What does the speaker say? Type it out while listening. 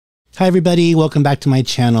Hi everybody, welcome back to my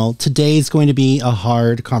channel. Today is going to be a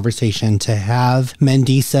hard conversation to have.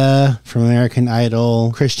 Mandisa from American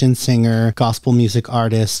Idol, Christian singer, gospel music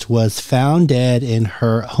artist, was found dead in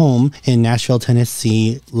her home in Nashville,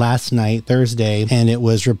 Tennessee last night, Thursday, and it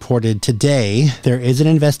was reported today. There is an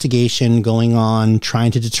investigation going on trying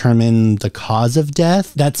to determine the cause of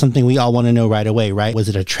death. That's something we all want to know right away, right? Was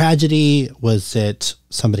it a tragedy? Was it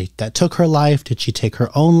somebody that took her life? Did she take her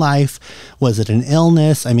own life? Was it an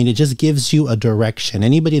illness? I mean, it just gives you a direction.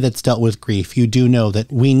 Anybody that's dealt with grief, you do know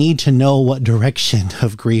that we need to know what direction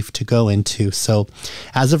of grief to go into. So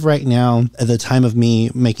as of right now, at the time of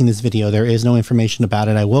me making this video, there is no information about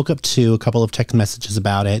it. I woke up to a couple of text messages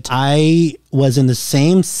about it. I was in the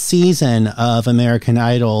same season of American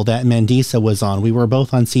Idol that Mandisa was on. We were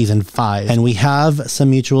both on season 5, and we have some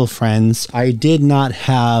mutual friends. I did not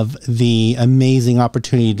have the amazing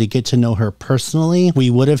opportunity to get to know her personally. We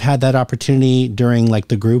would have had that opportunity during like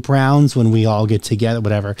the group rounds when we all get together,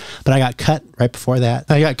 whatever. But I got cut right before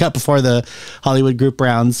that. I got cut before the Hollywood group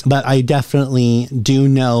rounds. But I definitely do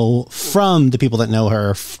know from the people that know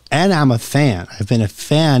her, and I'm a fan. I've been a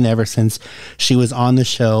fan ever since she was on the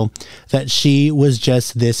show, that she was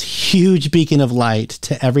just this huge beacon of light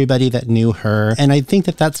to everybody that knew her. And I think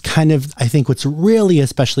that that's kind of, I think what's really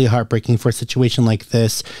especially heartbreaking for a situation like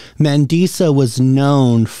this. Mandisa was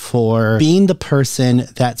known for being the person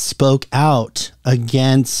that spoke out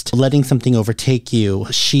against letting something overtake you.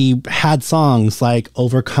 She had songs like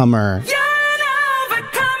Overcomer. Yeah!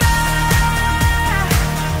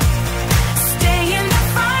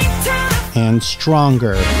 And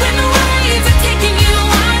Stronger.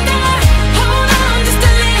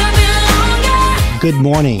 Good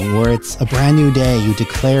Morning, where it's a brand new day, you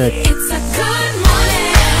declare it. It's a good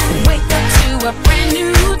morning, wake up to a brand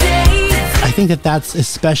new day. I think that that's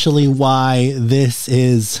especially why this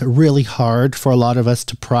is really hard for a lot of us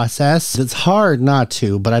to process. It's hard not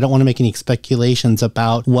to, but I don't want to make any speculations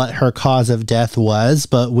about what her cause of death was.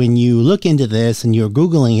 But when you look into this and you're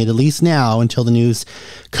Googling it, at least now until the news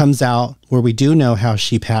comes out, where we do know how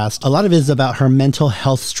she passed, a lot of it is about her mental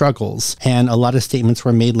health struggles. And a lot of statements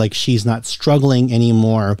were made like she's not struggling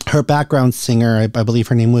anymore. Her background singer, I believe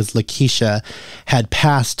her name was Lakeisha, had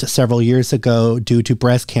passed several years ago due to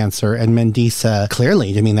breast cancer. And Mandisa,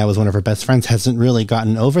 clearly, I mean, that was one of her best friends, hasn't really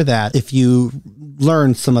gotten over that. If you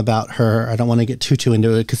learn some about her, I don't want to get too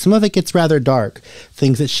into it because some of it gets rather dark.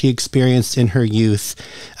 Things that she experienced in her youth.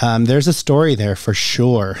 There's a story there for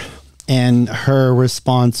sure. And her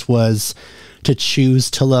response was to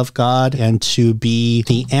choose to love God and to be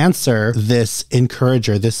the answer, this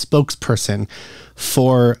encourager, this spokesperson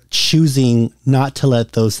for choosing not to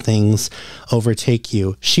let those things overtake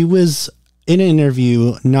you. She was in an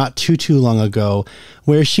interview not too long ago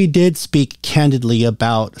where she did speak candidly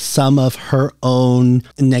about some of her own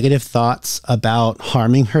negative thoughts about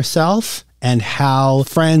harming herself, and how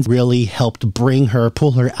friends really helped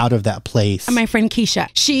pull her out of that place. My friend Keisha,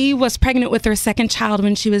 she was pregnant with her second child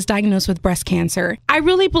when she was diagnosed with breast cancer. I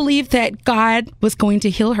really believe that God was going to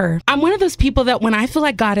heal her. I'm one of those people that when I feel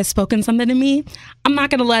like God has spoken something to me, I'm not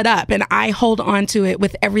going to let up, and I hold on to it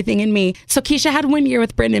with everything in me. So Keisha had 1 year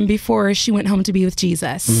with Brendan before she went home to be with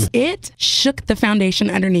Jesus. It shook the foundation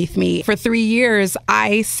underneath me. For 3 years,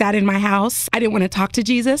 I sat in my house. I didn't want to talk to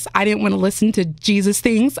Jesus. I didn't want to listen to Jesus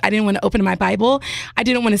things. I didn't want to open my Bible. I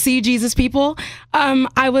didn't want to see Jesus people.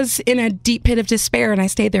 I was in a deep pit of despair, and I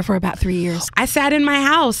stayed there for about 3 years. I sat in my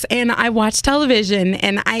house and I watched television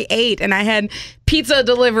and I ate and I had pizza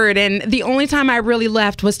delivered, and the only time I really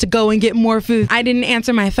left was to go and get more food. I didn't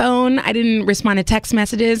answer my phone. I didn't respond to text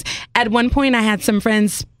messages. At one point, I had some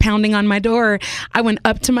friends pounding on my door. I went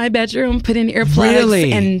up to my bedroom, put in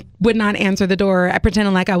earplugs, and would not answer the door. I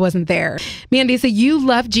pretended like I wasn't there. Mandisa, you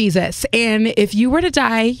love Jesus, and if you were to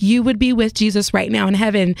die, you would be with Jesus right now in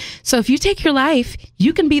heaven. So if you take your life,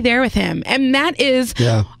 you can be there with him. And that is...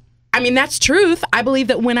 yeah. I mean, that's truth. I believe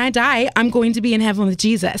that when I die, I'm going to be in heaven with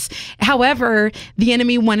Jesus. However, the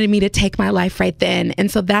enemy wanted me to take my life right then. And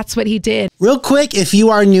so that's what he did. Real quick, if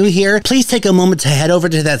you are new here, please take a moment to head over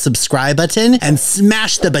to that subscribe button and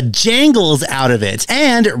smash the bajangles out of it.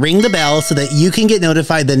 And ring the bell so that you can get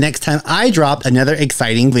notified the next time I drop another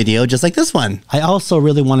exciting video just like this one. I also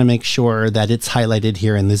really want to make sure that it's highlighted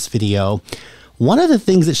here in this video. One of the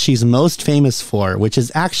things that she's most famous for, which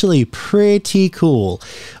is actually pretty cool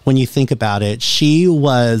when you think about it, she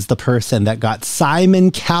was the person that got Simon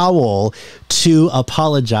Cowell to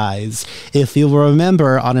apologize. If you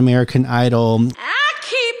remember on American Idol, I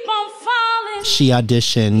keep on falling. She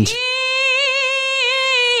auditioned.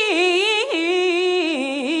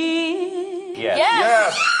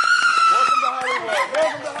 Yes. Welcome to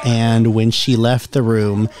Hollywood. And when she left the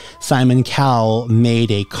room, Simon Cowell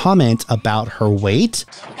made a comment about her weight.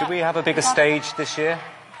 Do we have a bigger stage this year?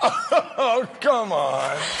 Oh, come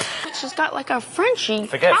on. She's got like a Frenchie.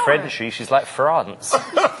 Forget power. Frenchy, she's like France.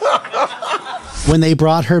 When they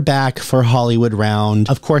brought her back for Hollywood Round,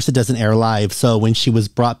 of course it doesn't air live, so when she was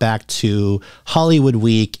brought back to Hollywood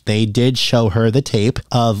Week, they did show her the tape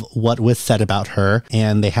of what was said about her,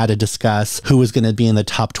 and they had to discuss who was going to be in the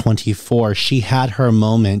top 24. She had her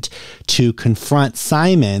moment to confront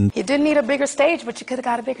Simon. You didn't need a bigger stage, but you could have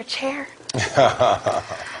got a bigger chair.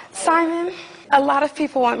 Simon, a lot of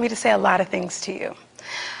people want me to say a lot of things to you,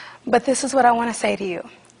 but this is what I want to say to you.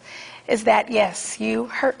 Is that, yes, you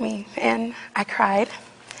hurt me, and I cried,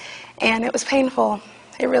 and it was painful.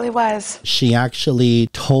 It really was. She actually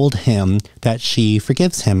told him that she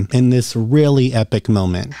forgives him in this really epic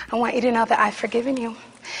moment. I want you to know that I've forgiven you,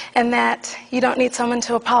 and that you don't need someone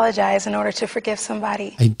to apologize in order to forgive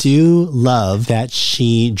somebody. I do love that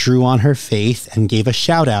she drew on her faith and gave a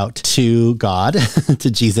shout out to God,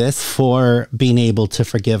 to Jesus, for being able to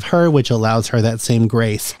forgive her, which allows her that same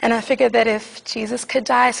grace. And I figured that if Jesus could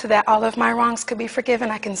die so that all of my wrongs could be forgiven,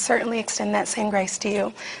 I can certainly extend that same grace to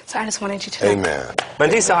you. So I just wanted you to know. Amen.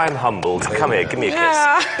 Mandisa, I'm humbled. Come here, give me a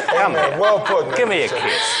kiss. Come here. Well put. Give me a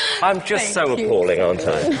kiss. I'm just so appalling, aren't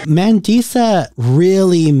I? Mandisa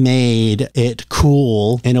really made it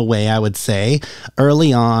cool, in a way, I would say,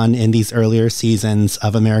 early on in these earlier seasons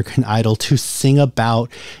of American Idol to sing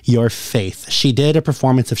about your faith. She did a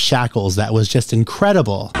performance of Shackles that was just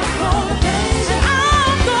incredible.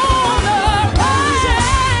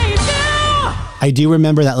 I do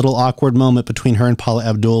remember that little awkward moment between her and Paula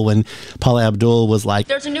Abdul when Paula Abdul was like,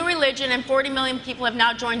 "There's a new religion and 40 million people have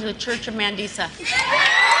now joined the Church of Mandisa."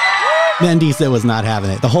 Mandisa was not having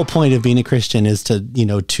it. The whole point of being a Christian is to,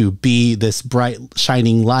 to be this bright,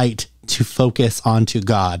 shining light, to focus onto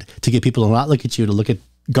God, to get people to not look at you, to look at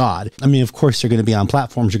God. I mean, of course, you're going to be on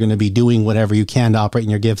platforms. You're going to be doing whatever you can to operate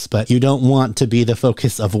in your gifts, but you don't want to be the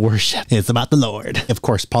focus of worship. It's about the Lord. Of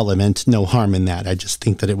course, Paula meant no harm in that. I just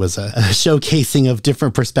think that it was a showcasing of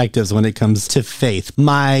different perspectives when it comes to faith.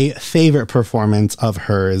 My favorite performance of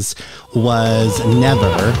hers was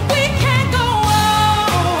Never.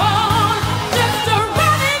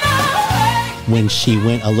 When she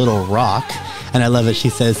went a little rock, and I love it. She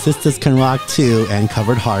says, "Sisters can rock too," and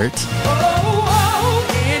Covered Heart.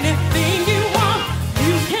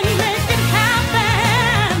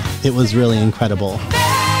 It was really incredible.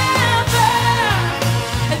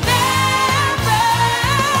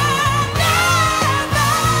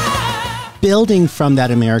 Building from that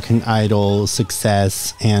American Idol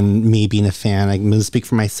success and me being a fan, I'm going to speak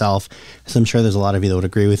for myself, so I'm sure there's a lot of you that would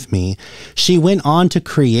agree with me. She went on to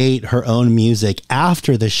create her own music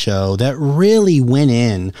after the show that really went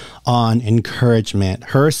in on encouragement.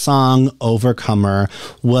 Her song, Overcomer,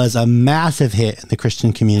 was a massive hit in the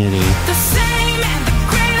Christian community.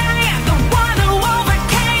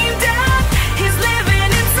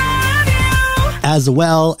 As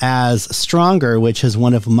well as Stronger, which is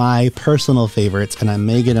one of my personal favorites, and I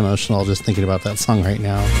may get emotional just thinking about that song right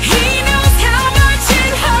now. He knows how much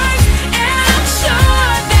it hurts, and I'm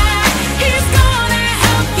sure that he's gonna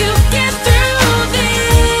help you get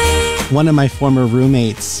through this. One of my former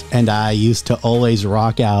roommates and I used to always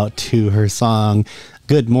rock out to her song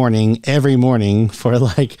Good Morning every morning for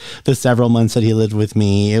like the several months that he lived with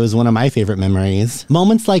me. It was one of my favorite memories.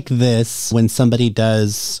 Moments like this, when somebody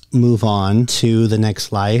does move on to the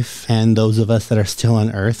next life, and those of us that are still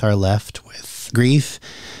on earth are left with grief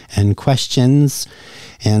and questions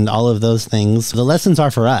and all of those things. The lessons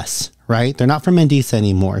are for us, right? They're not for Mandisa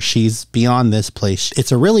anymore. She's beyond this place.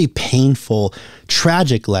 It's a really painful,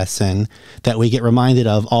 tragic lesson that we get reminded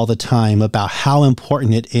of all the time about how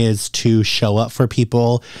important it is to show up for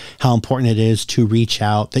people, how important it is to reach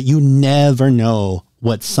out, that you never know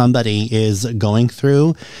what somebody is going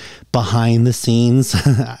through behind the scenes.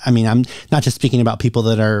 I mean, I'm not just speaking about people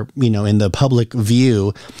that are, in the public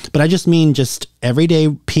view, but I just mean just everyday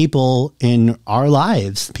people in our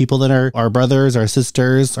lives, people that are our brothers, our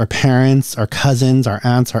sisters, our parents, our cousins, our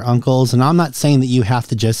aunts, our uncles. And I'm not saying that you have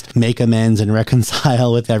to just make amends and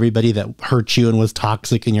reconcile with everybody that hurt you and was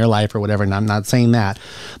toxic in your life or whatever. And I'm not saying that,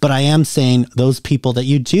 but I am saying those people that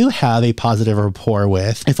you do have a positive rapport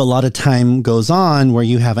with, if a lot of time goes on where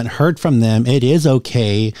you haven't heard from them, it is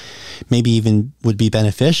okay maybe even would be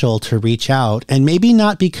beneficial to reach out, and maybe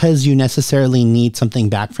not because you necessarily need something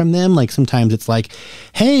back from them. Like sometimes it's like,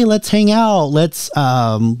 hey, let's hang out. Let's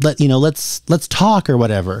talk or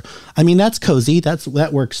whatever. I mean, that's cozy. That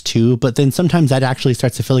works too. But then sometimes that actually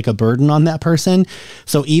starts to feel like a burden on that person.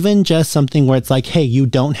 So even just something where it's like, hey, you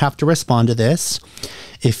don't have to respond to this.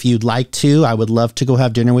 If you'd like to, I would love to go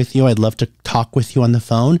have dinner with you. I'd love to talk with you on the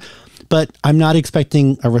phone, but I'm not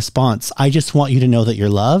expecting a response. I just want you to know that you're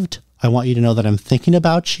loved. I want you to know that I'm thinking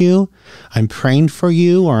about you. I'm praying for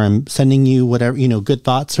you, or I'm sending you whatever, good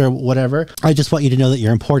thoughts or whatever. I just want you to know that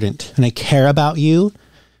you're important and I care about you.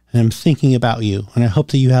 And I'm thinking about you. And I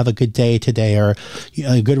hope that you have a good day today, or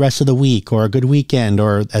a good rest of the week, or a good weekend,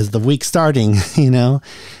 or as the week's starting,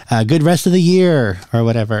 a good rest of the year or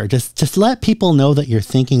whatever. Just let people know that you're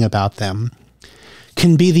thinking about them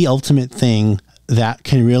can be the ultimate thing that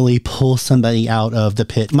can really pull somebody out of the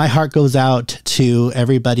pit. My heart goes out to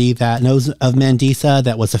everybody that knows of Mandisa,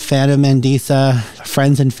 that was a fan of Mandisa,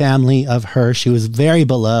 friends and family of her. She was very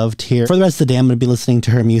beloved here. For the rest of the day, I'm going to be listening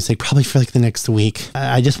to her music probably for like the next week.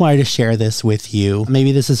 I just wanted to share this with you.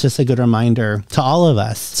 Maybe this is just a good reminder to all of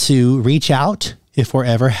us to reach out if we're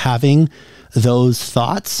ever having those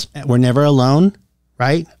thoughts. We're never alone.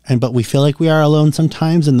 Right? But we feel like we are alone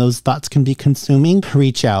sometimes, and those thoughts can be consuming.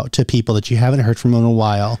 Reach out to people that you haven't heard from in a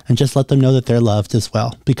while and just let them know that they're loved as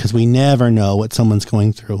well, because we never know what someone's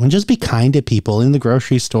going through. And just be kind to people in the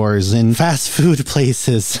grocery stores, in fast food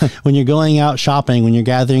places, when you're going out shopping, when you're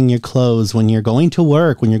gathering your clothes, when you're going to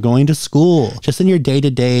work, when you're going to school, just in your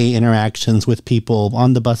day-to-day interactions with people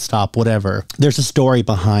on the bus stop, whatever. There's a story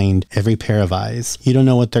behind every pair of eyes. You don't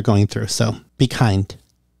know what they're going through, so be kind.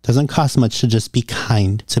 Doesn't cost much to just be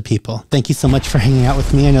kind to people. Thank you so much for hanging out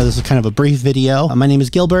with me. I know this was kind of a brief video. My name is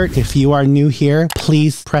Gilbert. If you are new here,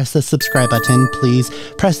 please press the subscribe button. Please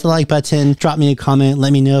press the like button. Drop me a comment.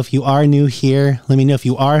 Let me know if you are new here. Let me know if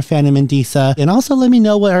you are a fan of Mandisa. And also let me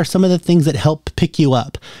know what are some of the things that help pick you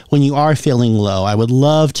up when you are feeling low. I would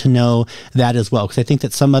love to know that as well, because I think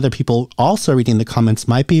that some other people also reading the comments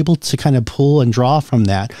might be able to kind of pull and draw from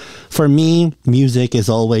that. For me, music is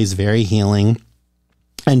always very healing.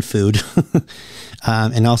 And food,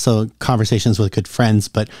 and also conversations with good friends.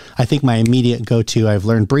 But I think my immediate go-to, I've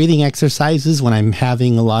learned breathing exercises when I'm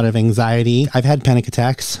having a lot of anxiety. I've had panic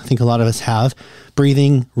attacks. I think a lot of us have.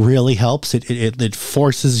 Breathing really helps. It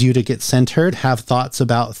forces you to get centered, have thoughts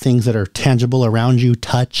about things that are tangible around you,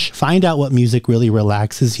 touch. Find out what music really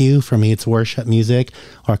relaxes you. For me, it's worship music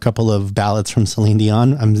or a couple of ballads from Celine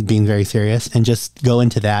Dion. I'm being very serious. And just go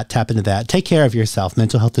into that, tap into that. Take care of yourself.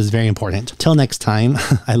 Mental health is very important. Till next time,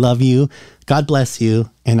 I love you. God bless you.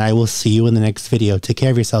 And I will see you in the next video. Take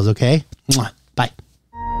care of yourselves, okay? Mwah. Bye.